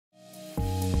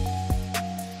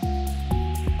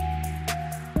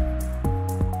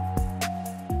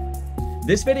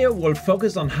This video will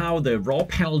focus on how the Raw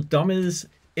Panel Dummies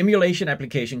emulation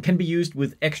application can be used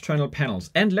with external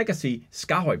panels and legacy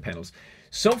SKAARHOJ panels.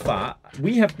 So far,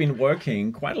 we have been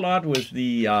working quite a lot with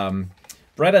the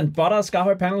bread and butter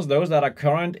SKAARHOJ panels, those that are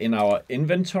current in our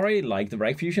inventory, like the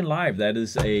Rack Fusion Live. That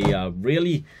is a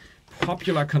really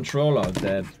popular controller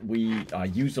that we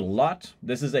use a lot.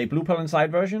 This is a Blue Pill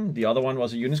Inside version. The other one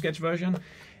was a Unisketch version.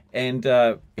 And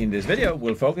in this video,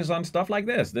 we'll focus on stuff like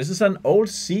this. This is an old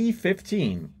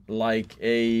C15, like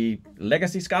a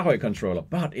legacy SKAARHOJ controller,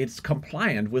 but it's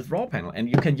compliant with Raw Panel, and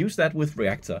you can use that with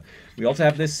Reactor. We also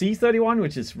have this C31,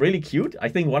 which is really cute. I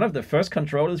think one of the first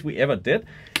controllers we ever did.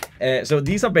 So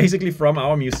these are basically from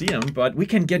our museum, but we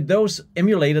can get those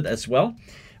emulated as well.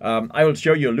 I will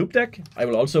show you a Loupe Deck. I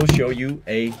will also show you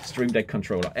a Stream Deck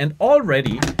controller. And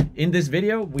already in this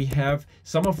video, we have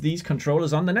some of these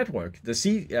controllers on the network. The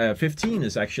C15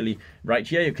 is actually right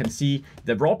here. You can see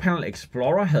the Raw Panel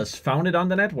Explorer has found it on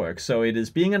the network. So it is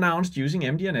being announced using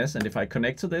MDNS. And if I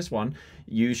connect to this one,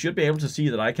 you should be able to see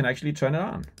that I can actually turn it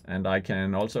on. And I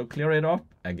can also clear it up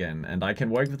again. And I can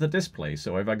work with the display.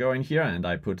 So if I go in here and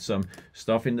I put some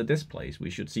stuff in the displays, we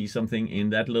should see something in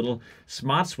that little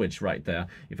smart switch right there.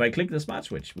 If I click the smart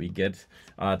switch, we get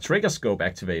trigger scope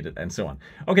activated and so on.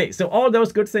 Okay, so all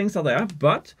those good things are there,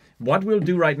 but what we'll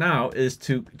do right now is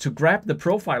to grab the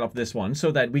profile of this one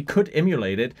so that we could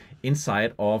emulate it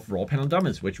inside of Raw Panel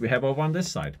Dummies, which we have over on this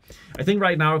side. I think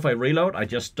right now if I reload, I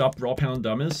just stopped Raw Panel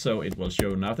Dummies, so it will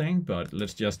show nothing, but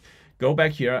let's just go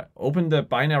back here, open the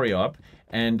binary up,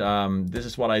 and this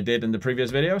is what I did in the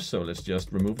previous video, so let's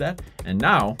just remove that. And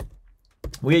now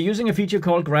we are using a feature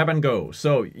called Grab and Go.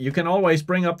 So you can always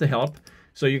bring up the help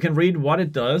so you can read what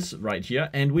it does right here.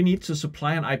 And we need to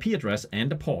supply an IP address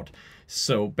and a port.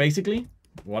 So basically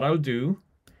what I'll do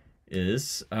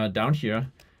is down here,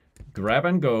 Grab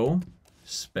and Go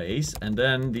space, and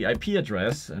then the IP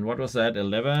address. And what was that?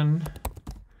 11.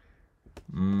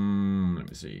 Let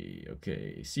me see.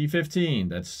 Okay, C15.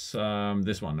 That's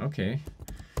this one. Okay.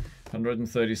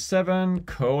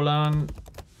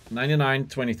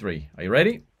 137:9923. Are you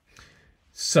ready?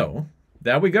 So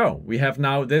there we go. We have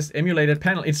now this emulated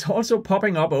panel. It's also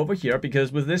popping up over here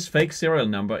because with this fake serial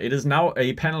number, it is now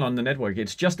a panel on the network.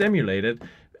 It's just emulated,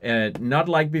 not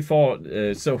like before.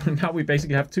 So now we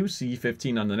basically have two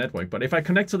C15 on the network. But if I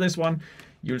connect to this one,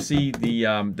 you'll see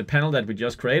the panel that we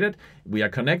just created. We are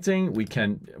connecting. We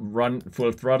can run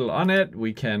full throttle on it.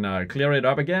 We can clear it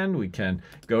up again. We can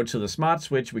go to the smart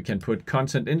switch. We can put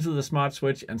content into the smart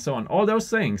switch and so on. All those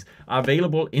things are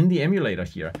available in the emulator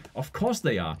here. Of course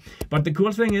they are. But the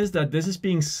cool thing is that this is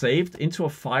being saved into a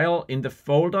file in the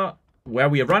folder where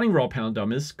we are running Raw Panel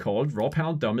Dummies called Raw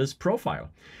Panel Dummies Profile.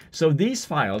 So these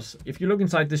files, if you look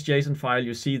inside this JSON file,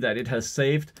 you see that it has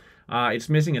saved. It's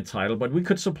missing a title, but we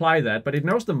could supply that, but it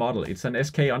knows the model. It's an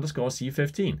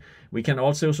SK_C15. We can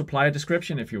also supply a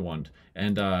description if you want.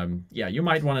 And yeah, you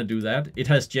might want to do that. It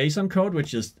has JSON code,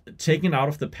 which is taken out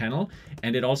of the panel.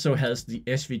 And it also has the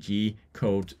SVG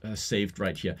code saved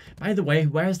right here. By the way,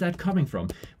 where is that coming from?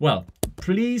 Well,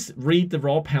 please read the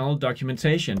Raw Panel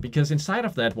documentation, because inside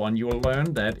of that one, you will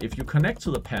learn that if you connect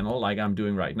to the panel like I'm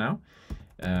doing right now,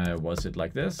 was it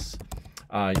like this?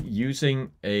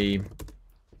 Using a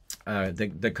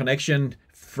the connection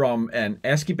from an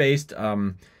ASCII-based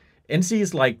NC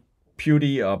is like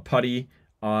PuTTY or PuTTY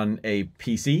on a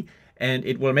PC, and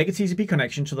it will make a TCP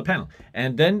connection to the panel.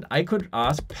 And then I could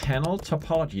ask panel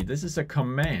topology. This is a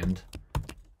command.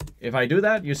 If I do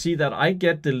that, you see that I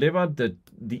get delivered the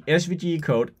SVG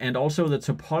code and also the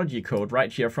topology code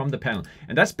right here from the panel.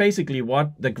 And that's basically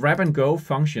what the grab and go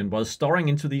function was storing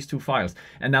into these two files.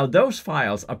 And now those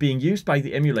files are being used by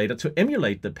the emulator to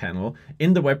emulate the panel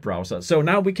in the web browser. So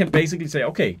now we can basically say,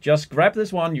 okay, just grab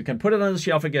this one. You can put it on the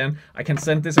shelf again. I can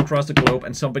send this across the globe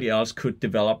and somebody else could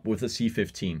develop with a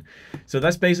C15. So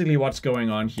that's basically what's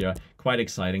going on here. Quite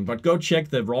exciting, but go check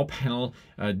the Raw Panel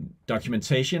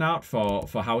documentation out for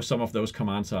how some of those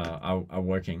commands are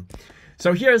working.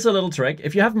 So here's a little trick.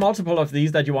 If you have multiple of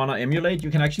these that you want to emulate,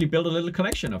 you can actually build a little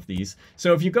collection of these.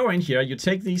 So if you go in here, you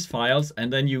take these files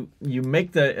and then you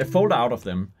make a folder out of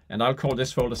them. And I'll call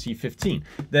this folder C15.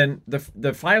 Then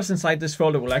the files inside this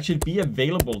folder will actually be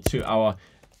available to our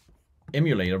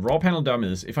emulator, Raw Panel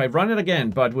Dummies. If I run it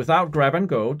again, but without grab and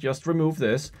go, just remove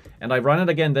this, and I run it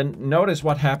again, then notice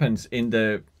what happens in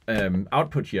the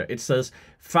output here. It says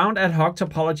found ad hoc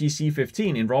topology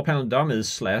C15 in Raw Panel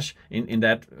Dummies / in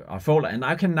that folder, and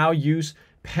I can now use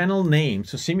panel name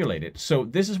to simulate it. So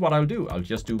this is what I'll do. I'll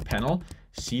just do panel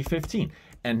C15.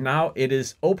 And now it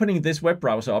is opening this web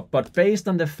browser up, but based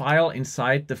on the file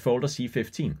inside the folder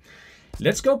C15.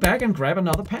 Let's go back and grab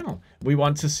another panel. We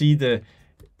want to see the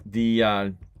the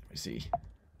let me see.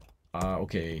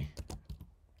 Okay.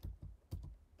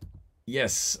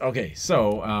 Yes, okay,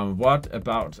 so what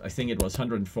about, I think it was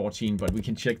 114, but we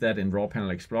can check that in Raw Panel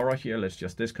Explorer here. Let's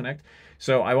just disconnect.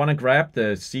 So I want to grab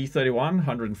the C31,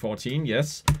 114,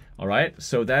 yes. All right,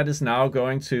 so that is now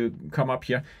going to come up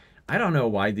here. I don't know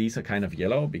why these are kind of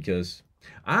yellow, because...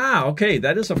 okay,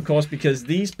 that is of course because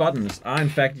these buttons are in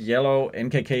fact yellow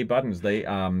NKK buttons. They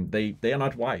are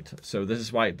not white. So this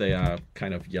is why they are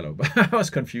kind of yellow. But I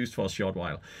was confused for a short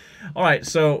while. All right,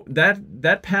 so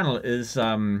that panel is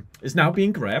now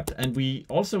being grabbed, and we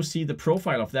also see the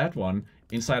profile of that one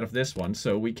inside of this one.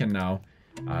 So we can now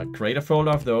create a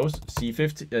folder of those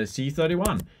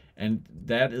C31, and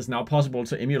that is now possible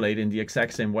to emulate in the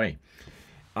exact same way.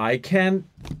 I can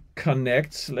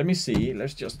connect, let me see,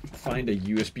 let's just find a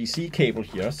USB-C cable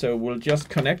here. So we'll just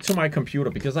connect to my computer,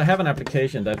 because I have an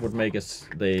application that would make us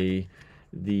the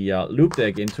Loupe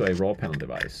Deck into a Raw Panel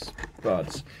device.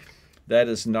 But that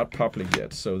is not public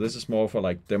yet. So this is more for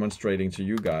like demonstrating to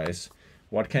you guys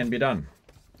what can be done.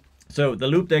 So the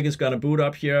Loupe Deck is going to boot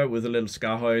up here with a little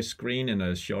SKAARHOJ screen in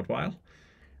a short while.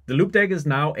 The Loupe Deck is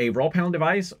now a Raw Panel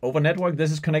device over network.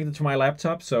 This is connected to my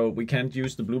laptop, so we can't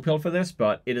use the blue pill for this,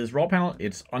 but it is Raw Panel.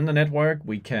 It's on the network.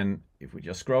 We can, if we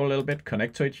just scroll a little bit,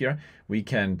 connect to it here. We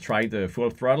can try the full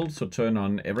throttle, so turn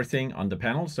on everything on the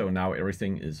panel. So now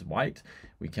everything is white.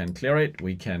 We can clear it.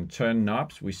 We can turn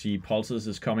knobs. We see pulses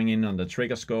is coming in on the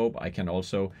trigger scope. I can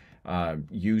also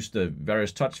use the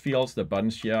various touch fields, the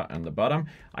buttons here on the bottom.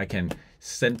 I can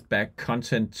send back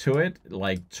content to it,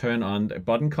 like turn on the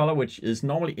button color, which is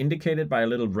normally indicated by a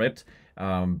little red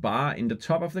bar in the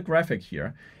top of the graphic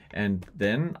here. And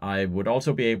then I would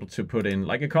also be able to put in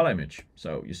like a color image.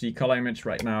 So you see color image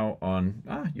right now on,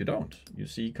 you don't. You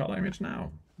see color image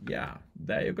now. Yeah,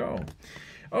 there you go.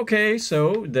 Okay,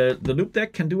 so the Loupe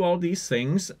Deck can do all these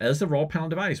things as a Raw Panel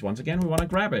device. Once again, we want to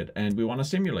grab it and we want to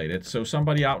simulate it. So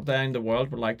somebody out there in the world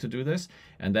would like to do this.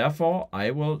 And therefore, I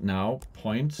will now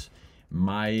point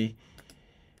my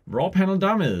Raw Panel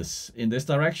Dummies in this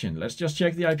direction. Let's just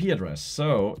check the IP address.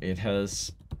 So it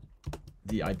has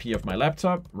the IP of my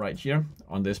laptop right here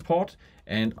on this port.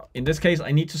 And in this case,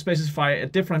 I need to specify a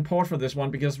different port for this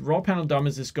one, because Raw Panel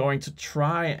Dummies is going to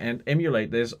try and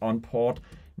emulate this on port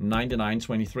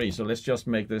 9923. So let's just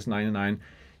make this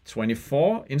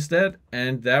 9924 instead.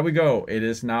 And there we go. It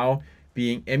is now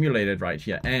being emulated right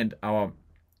here. And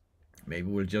maybe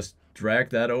we'll just drag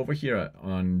that over here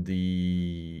on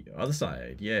the other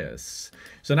side. Yes.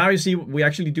 So now you see we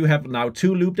actually do have now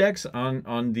two Loupe Decks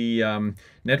on the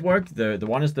network. The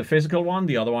one is the physical one.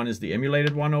 The other one is the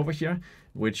emulated one over here,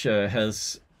 which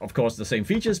has, of course, the same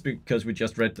features, because we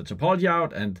just read the topology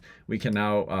out, and we can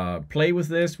now play with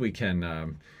this. We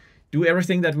can do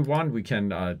everything that we want. We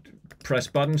can press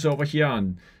buttons over here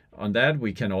on that.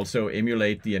 We can also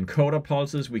emulate the encoder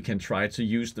pulses. We can try to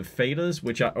use the faders,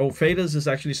 which are, faders is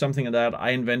actually something that I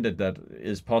invented that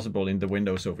is possible in the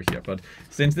Windows over here. But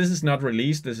since this is not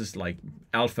released, this is like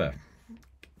alpha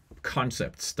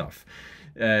concept stuff.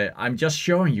 I'm just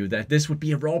showing you that this would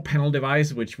be a Raw Panel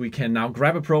device, which we can now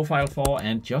grab a profile for,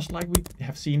 and just like we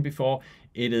have seen before,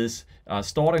 it is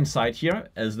stored inside here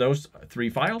as those three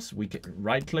files. We can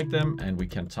right-click them, and we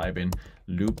can type in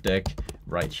Loupe Deck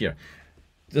right here.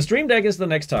 The Stream Deck is the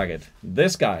next target.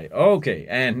 This guy. Okay,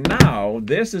 and now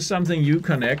this is something you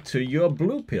connect to your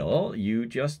blue pill. You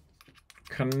just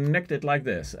connect it like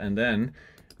this, and then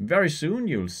very soon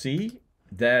you'll see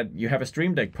that you have a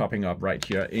Stream Deck popping up right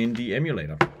here in the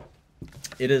emulator.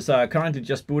 It is currently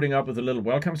just booting up with a little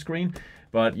welcome screen,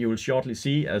 but you will shortly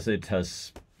see as it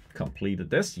has completed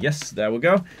this. Yes, there we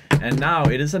go. And now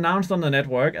it is announced on the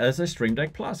network as a Stream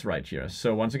Deck Plus right here.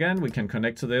 So once again, we can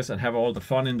connect to this and have all the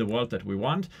fun in the world that we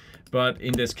want. But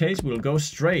in this case, we'll go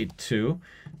straight to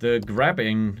the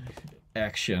grabbing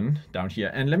action down here.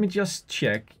 And let me just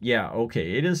check. Yeah,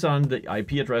 okay, it is on the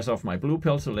IP address of my blue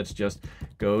pill. So let's just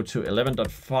go to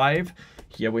 11.5.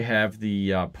 Here we have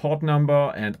the port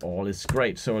number, and all is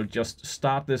great. So I'll just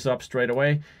start this up straight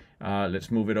away.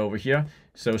 Let's move it over here.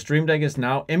 So Stream Deck is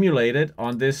now emulated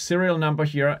on this serial number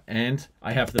here, and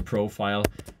I have the profile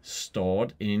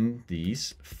stored in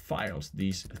these files.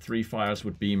 These three files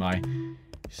would be my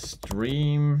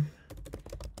Stream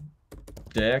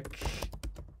Deck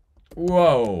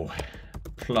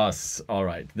Plus. All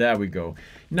right, there we go.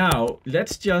 Now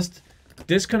let's just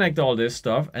disconnect all this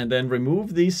stuff and then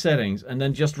remove these settings, and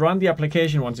then just run the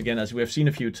application once again, as we have seen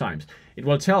a few times. It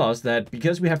will tell us that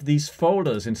because we have these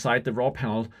folders inside the Raw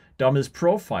Panel Dummies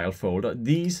profile folder,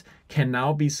 these can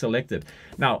now be selected.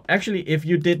 Now, actually, if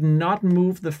you did not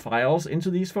move the files into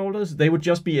these folders, they would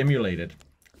just be emulated.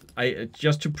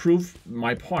 Just to prove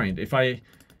my point, if I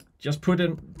just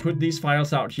put these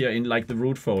files out here in like the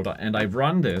root folder, and I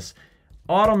run this,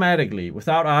 automatically,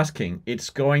 without asking, it's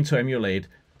going to emulate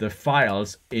the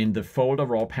files in the folder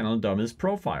Raw Panel Dummies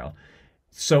profile.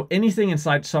 So anything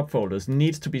inside subfolders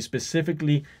needs to be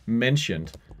specifically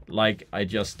mentioned, like I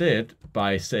just did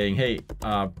by saying, hey,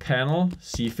 panel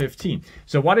C15.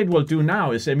 So what it will do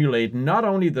now is emulate not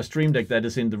only the Stream Deck that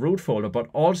is in the root folder, but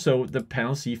also the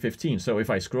panel C15. So if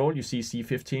I scroll, you see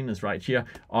C15 is right here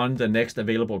on the next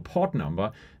available port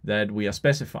number that we are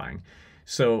specifying.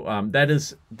 So that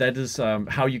is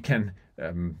how you can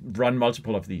run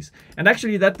multiple of these. And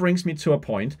actually that brings me to a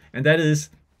point, and that is,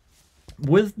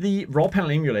 with the Raw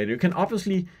Panel Emulator, you can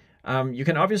obviously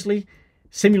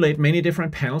simulate many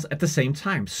different panels at the same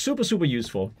time. Super, super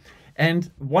useful.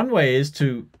 And one way is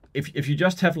to, if you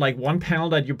just have like one panel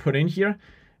that you put in here,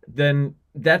 then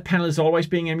that panel is always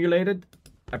being emulated.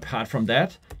 Apart from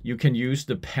that, you can use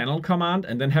the panel command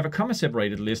and then have a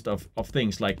comma-separated list of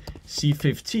things like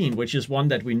C15, which is one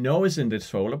that we know is in this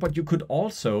folder, but you could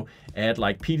also add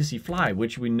like PTC Fly,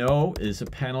 which we know is a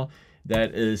panel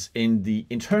that is in the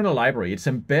internal library. It's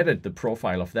embedded the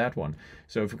profile of that one.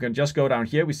 So if we can just go down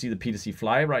here, we see the PTC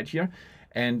Fly right here,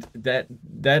 and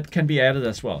that can be added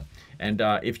as well. And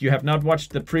if you have not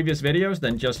watched the previous videos,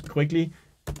 then just quickly,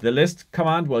 the list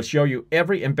command will show you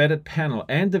every embedded panel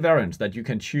and the variants that you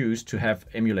can choose to have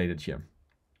emulated here.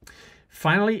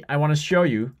 Finally, I want to show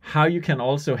you how you can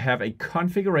also have a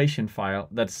configuration file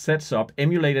that sets up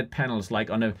emulated panels like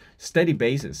on a steady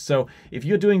basis. So if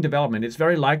you're doing development, it's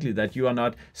very likely that you are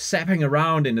not zapping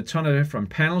around in a ton of different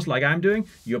panels like I'm doing.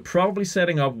 You're probably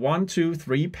setting up 1, 2,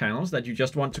 3 panels that you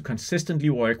just want to consistently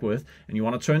work with, and you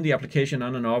want to turn the application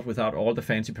on and off without all the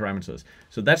fancy parameters.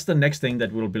 So that's the next thing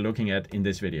that we'll be looking at in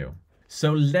this video.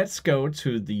 So let's go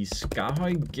to the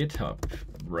SKAARHOJ GitHub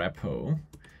repo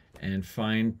and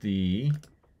find the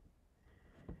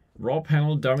Raw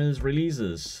Panel Dummies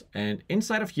releases. And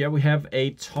inside of here, we have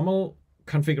a TOML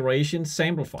configuration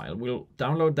sample file. We'll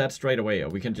download that straight away, or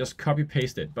we can just copy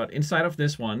paste it. But inside of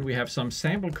this one, we have some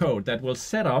sample code that will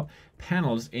set up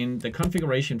panels in the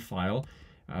configuration file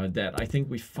that I think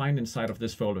we find inside of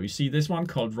this folder. You see this one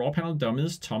called Raw Panel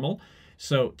Dummies TOML.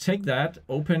 So take that,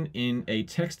 open in a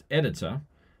text editor,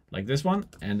 like this one,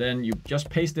 and then you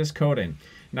just paste this code in.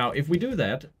 Now, if we do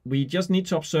that, we just need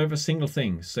to observe a single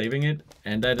thing, saving it,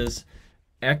 and that is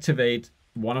activate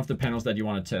one of the panels that you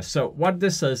want to test. So what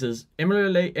this says is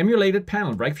emulated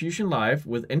panel, Bragg Fusion Live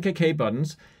with NKK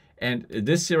buttons, and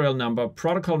this serial number,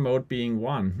 protocol mode being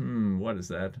 1. What is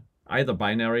that? Either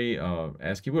binary or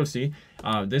ASCII, we'll see.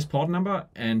 This port number,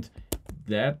 and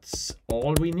that's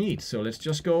all we need. So let's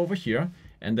just go over here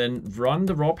and then run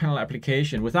the Raw Panel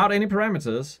application without any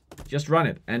parameters. Just run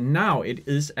it. And now it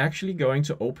is actually going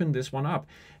to open this one up.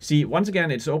 See, once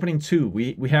again, it's opening 2.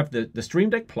 We have the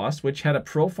Stream Deck Plus, which had a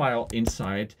profile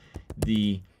inside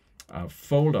the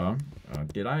folder.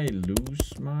 Did I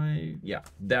lose my... Yeah,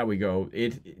 there we go.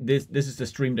 This is the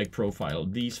Stream Deck profile.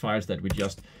 These files that we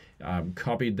just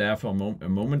copied there for a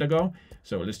moment ago.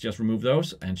 So let's just remove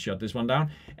those and shut this one down.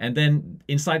 And then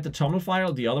inside the TOML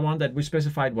file, the other one that we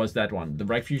specified was that one, the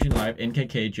Bragg Fusion Live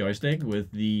NKK joystick with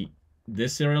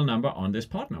this serial number on this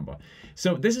port number.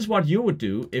 So this is what you would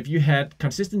do if you had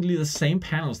consistently the same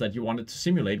panels that you wanted to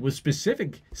simulate with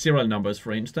specific serial numbers,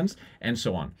 for instance, and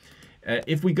so on.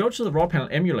 If we go to the Raw Panel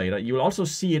Emulator, you will also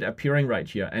see it appearing right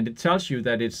here, and it tells you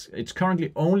that it's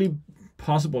currently only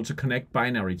possible to connect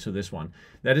binary to this one.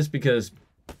 That is because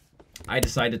I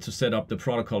decided to set up the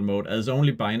protocol mode as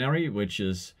only binary, which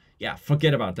is, yeah,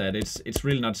 forget about that. It's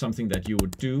really not something that you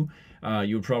would do.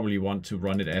 You would probably want to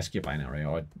run it ASCII binary,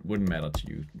 or it wouldn't matter to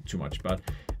you too much. But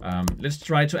let's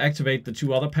try to activate the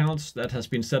 2 other panels that has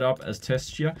been set up as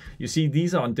tests here. You see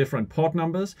these are on different port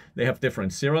numbers. They have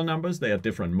different serial numbers. They are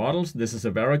different models. This is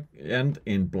a variant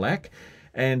in black,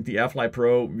 and the AirFly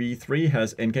Pro V3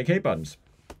 has NKK buttons.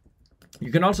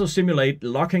 You can also simulate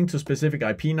locking to specific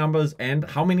IP numbers and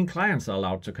how many clients are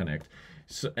allowed to connect.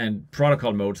 So, and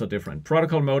protocol modes are different.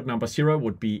 Protocol mode number 0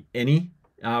 would be any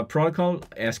protocol,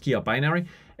 ASCII or binary.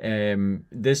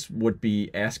 This would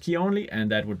be ASCII only, and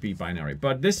that would be binary.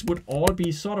 But this would all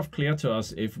be sort of clear to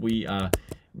us if we are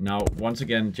now, once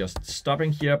again, just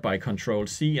stopping here by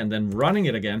Control-C and then running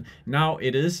it again. Now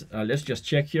it is, let's just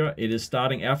check here, it is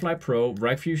starting AirFly Pro,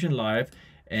 Bragg Fusion Live,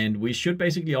 and we should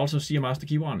basically also see a master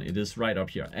key 1. It is right up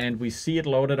here. And we see it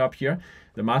loaded up here.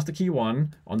 The master key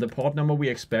 1 on the port number we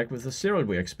expect with the serial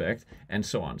we expect, and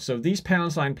so on. So these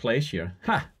panels are in place here.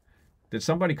 Ha! Did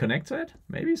somebody connect to it?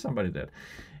 Maybe somebody did.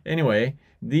 Anyway,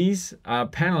 these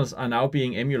panels are now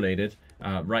being emulated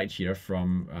right here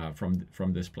from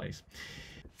this place.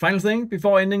 Final thing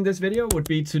before ending this video would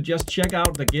be to just check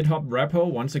out the GitHub repo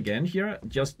once again here.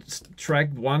 Just track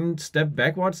one step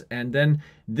backwards, and then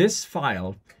this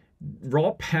file,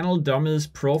 Raw Panel Dummies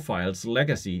Profiles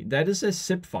Legacy, that is a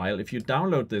zip file. If you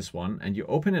download this one and you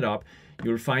open it up,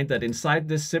 you'll find that inside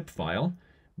this zip file,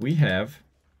 we have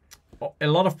a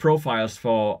lot of profiles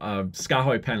for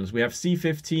SKAARHOJ panels. We have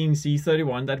C15,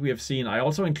 C31 that we have seen. I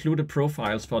also included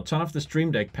profiles for a ton of the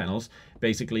Stream Deck panels,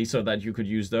 basically, so that you could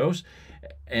use those.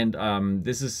 And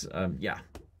this is, yeah,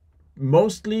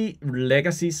 mostly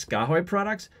legacy SKAARHOJ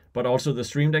products, but also the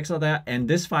Stream Decks are there. And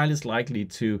this file is likely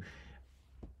to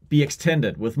be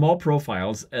extended with more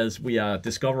profiles as we are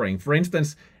discovering. For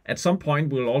instance, at some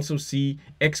point, we'll also see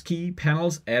XKey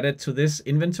panels added to this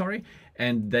inventory.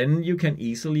 And then you can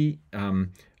easily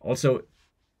also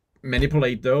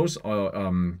manipulate those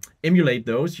or emulate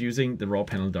those using the Raw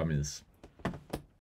Panel Dummies.